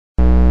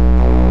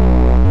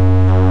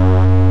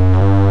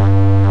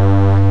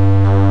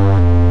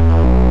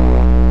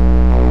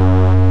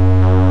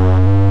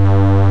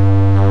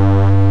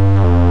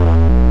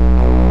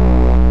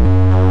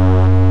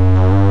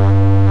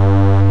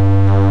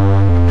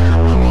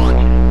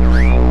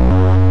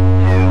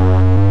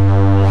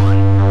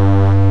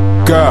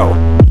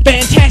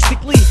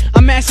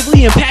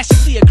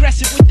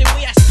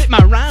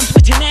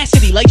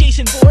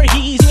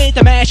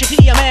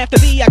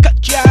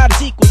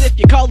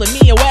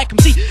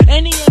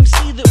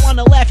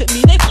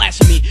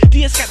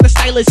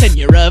listen,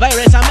 you're a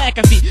virus, I'm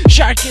McAfee.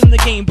 Shark in the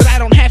game, but I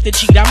don't have to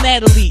cheat, I'm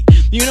that elite.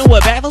 You know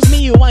what baffles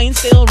me? Your wine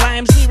still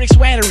rhymes, lyrics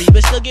swattery,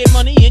 but still get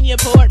money in your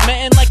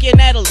portman like you're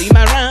Natalie.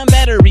 My rhyme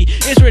battery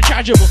is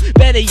rechargeable,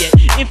 better yet,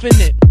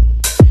 infinite.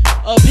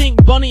 A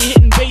pink bunny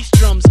hitting bass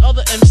drums.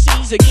 Other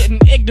MCs are getting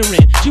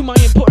ignorant to my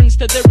importance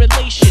to their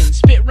relations.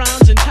 Spit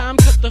rhymes and time,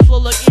 cut the flow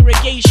like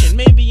irrigation.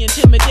 Maybe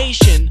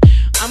intimidation.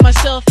 I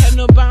myself have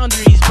no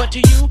boundaries, but to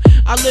you,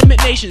 I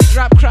limit nations.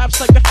 Drop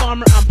crops like the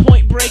farmer, I'm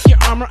point break your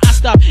armor. I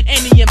stop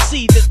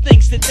N.E.M.C that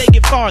thinks that they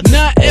get far.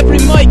 Not every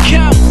mic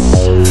counts.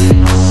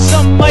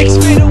 Some mics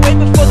fade away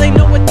before they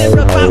know what they're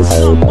about.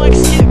 Some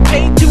mics get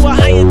paid to a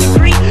higher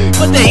degree,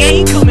 but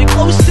they ain't coming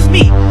close to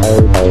me.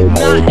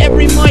 Not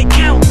every mic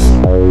counts.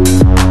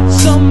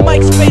 Some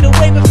mics fade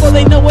away before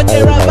they know what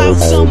they're about.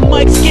 Some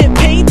mics get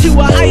paid to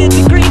a higher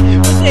degree,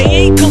 but they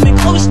ain't coming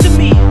close to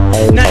me.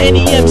 Not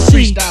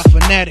N.E.M.C. Freestyle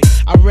fanatic,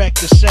 I wreck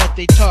the set.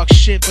 They talk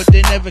shit, but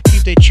they never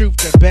keep their truth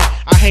to back.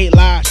 I hate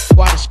lies,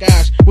 why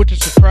disguise with the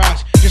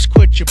surprise? Just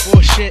quit your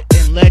bullshit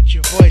and let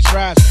your voice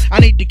rise. I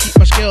need to keep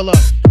my skill up,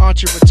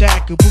 archer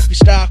attack, Kabuki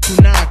style,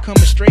 kunai,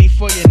 coming straight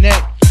for your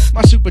neck.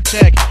 My super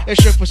tech,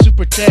 it's short for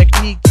super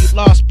technique. You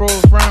lost bro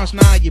rounds,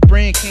 now your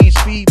brain can't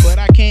speak. But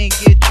I can't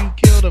get you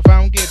killed if I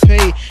don't get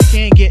paid.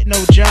 Can't get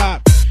no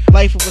job.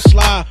 Life of a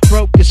slob,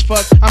 broke as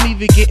fuck. I'm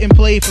even getting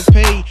played for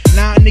pay.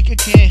 Nah, nigga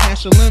can't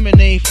hassle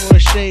lemonade for the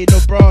shade. No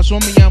bras on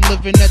me, I'm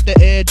living at the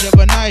edge of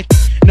a knife.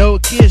 No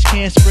kids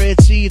can't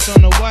spread seeds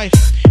on a wife.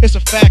 It's a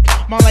fact,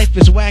 my life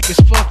is whack as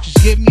fuck.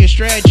 Just give me a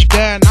strategy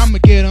guide and I'ma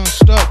get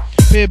unstuck.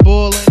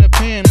 Pitbull in a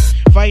pen,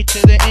 fight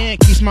to the end,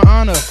 keeps my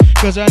honor,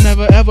 cause I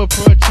never ever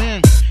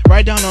pretend.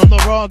 Right down on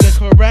the wrong and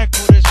correct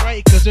what is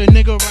right, cause a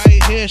nigga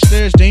right here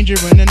stirs danger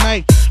in the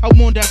night. I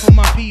won't die for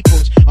my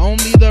peoples,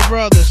 only the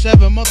brothers.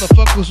 7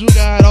 motherfuckers who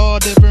got all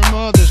different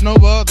mothers. No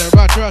other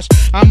I trust,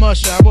 I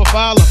will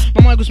follow.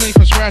 My mic was made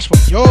from scratch,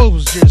 but yours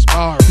was just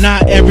borrowed.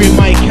 Not every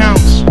mic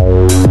counts.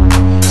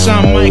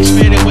 Some mics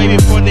fade away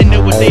before they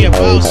know what they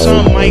about.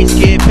 Some mics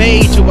get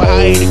paid to a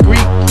higher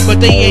degree,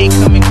 but they ain't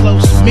coming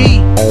close to me,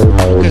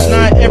 cause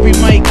not every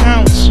mic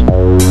counts.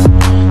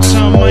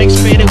 Some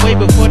mics fade away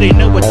before they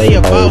know what they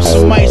about.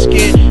 Some mics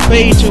get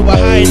paid to a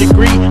higher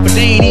degree, but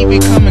they ain't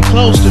even coming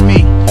close to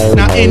me.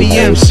 Not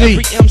N.E.M.C.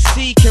 Every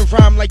MC can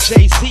rhyme like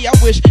Jay-Z. I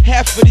wish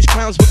half of these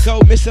clowns would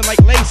go missing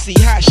like Lacey.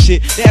 Hot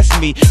shit, that's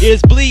me.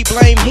 Ears bleed,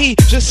 blame he.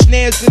 Just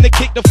snares in the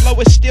kick, the flow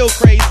is still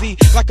crazy.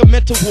 Like a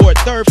mental ward,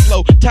 third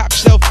flow, top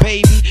shelf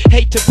baby.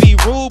 Hate to be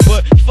rude,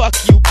 but fuck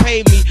you,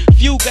 pay me.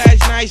 Few guys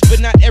nice, but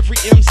not every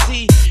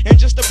MC. And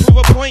just to prove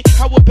a point,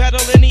 I will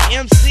battle any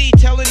MC.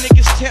 Telling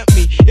niggas tempt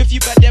me. If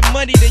you got that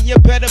money, then you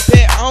better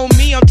bet on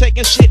me. I'm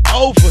taking shit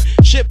over,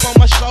 chip on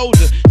my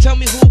shoulder. Tell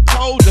me who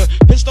colder.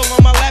 Pistol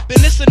on my lap and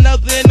it's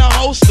another in the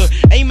holster.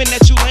 Aiming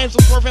at you lames,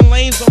 I'm swerving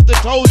lanes off the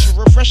doja.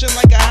 Refreshing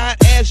like a hot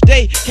ass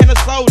day. Can of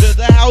soda,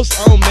 the house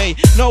on me.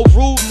 No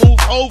rude, move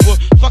over.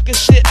 Fucking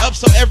shit up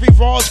so every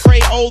raw's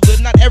gray older.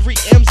 Not every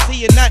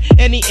MC and not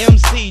any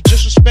MC.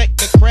 Just respect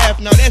the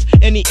craft, now that's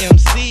any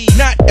MC.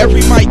 Not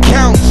every mic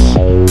counts.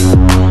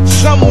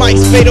 Some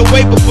mics fade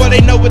away before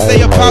they know what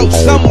they about.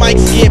 Some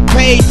mics get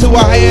paid to a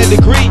higher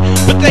degree,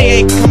 but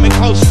they ain't coming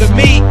close to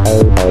me.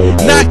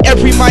 Not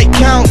every mic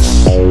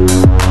counts.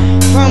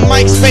 Some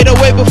mics fade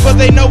away before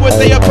they know what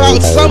they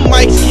about. Some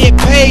mics get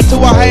paid to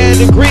a higher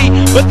degree,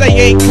 but they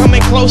ain't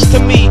coming close to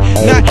me.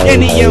 Not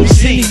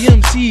N.E.M.C.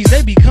 MCs,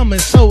 they be coming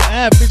so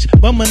average.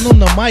 Bumming on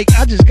the mic,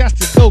 I just got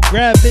to go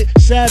grab it.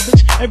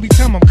 Savage, every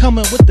time I'm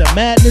coming with the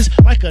madness.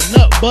 Like a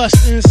nut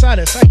bust inside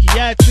a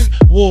psychiatric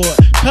ward.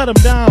 Cut them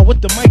down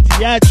with the mic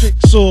theatric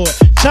sword.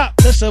 Chop,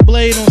 that's a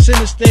blade on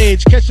center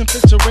stage. Catching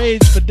fits of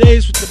rage for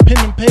days with the pen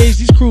and page.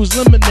 These crews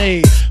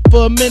lemonade.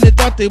 For a minute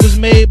thought they was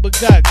made, but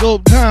got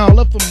gulped down.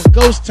 Left from a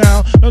ghost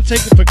town, don't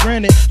take it for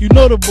granted. You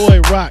know the boy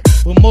rock.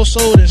 With more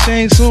soul than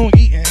Shang Tsung,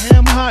 eating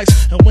ham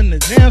hocks. And when the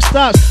jam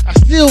stops, I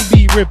still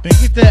be ripping.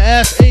 Get that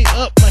ass ate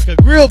up like a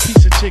grilled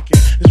piece of chicken.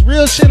 It's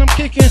real shit I'm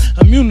kicking.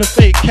 Immune to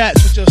fake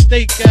cats with your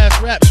steak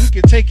ass raps. We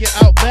can take it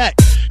out back.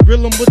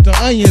 Grill them with the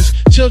onions.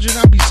 Children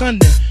I be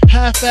sunding.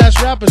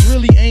 Half-ass rappers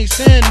really ain't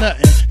saying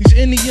nothing. These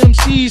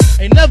N.E.M.Cs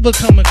ain't never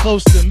coming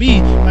close to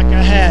me like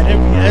I had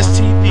every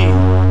STD.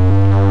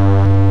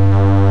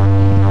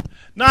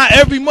 Not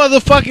every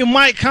motherfucking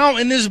mic count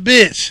in this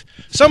bitch.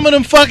 Some of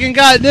them fucking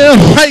goddamn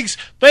mics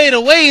fade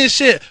away and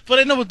shit, but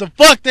they know what the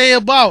fuck they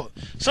about.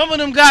 Some of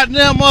them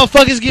goddamn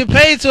motherfuckers get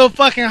paid to a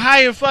fucking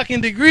higher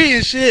fucking degree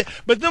and shit,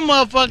 but them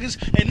motherfuckers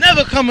ain't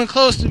never coming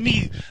close to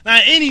me.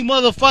 Not any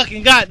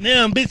motherfucking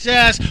goddamn bitch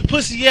ass,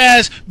 pussy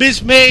ass,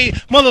 bitch made,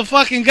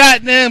 motherfucking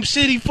goddamn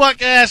shitty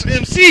fuck ass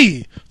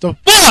MC. The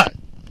fuck?